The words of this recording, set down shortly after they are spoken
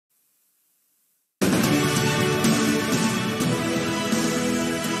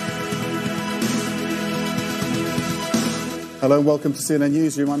Hello and welcome to CNN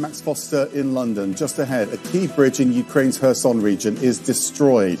Newsroom. I'm Max Foster in London. Just ahead, a key bridge in Ukraine's Kherson region is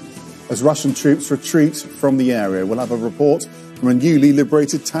destroyed as Russian troops retreat from the area. We'll have a report from a newly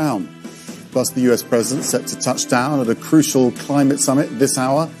liberated town. Plus, the US president set to touch down at a crucial climate summit this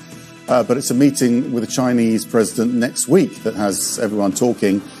hour. But it's a meeting with the Chinese president next week that has everyone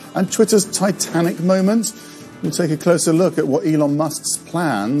talking. And Twitter's Titanic moment. We'll take a closer look at what Elon Musk's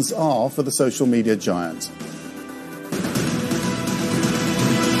plans are for the social media giant.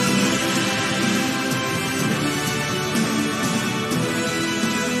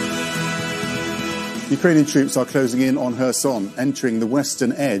 Ukrainian troops are closing in on Kherson, entering the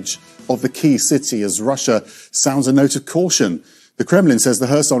western edge of the key city as Russia sounds a note of caution. The Kremlin says the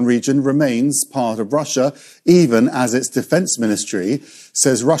Kherson region remains part of Russia, even as its defense ministry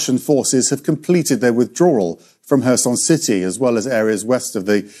says Russian forces have completed their withdrawal from Kherson city, as well as areas west of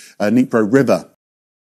the Dnipro River.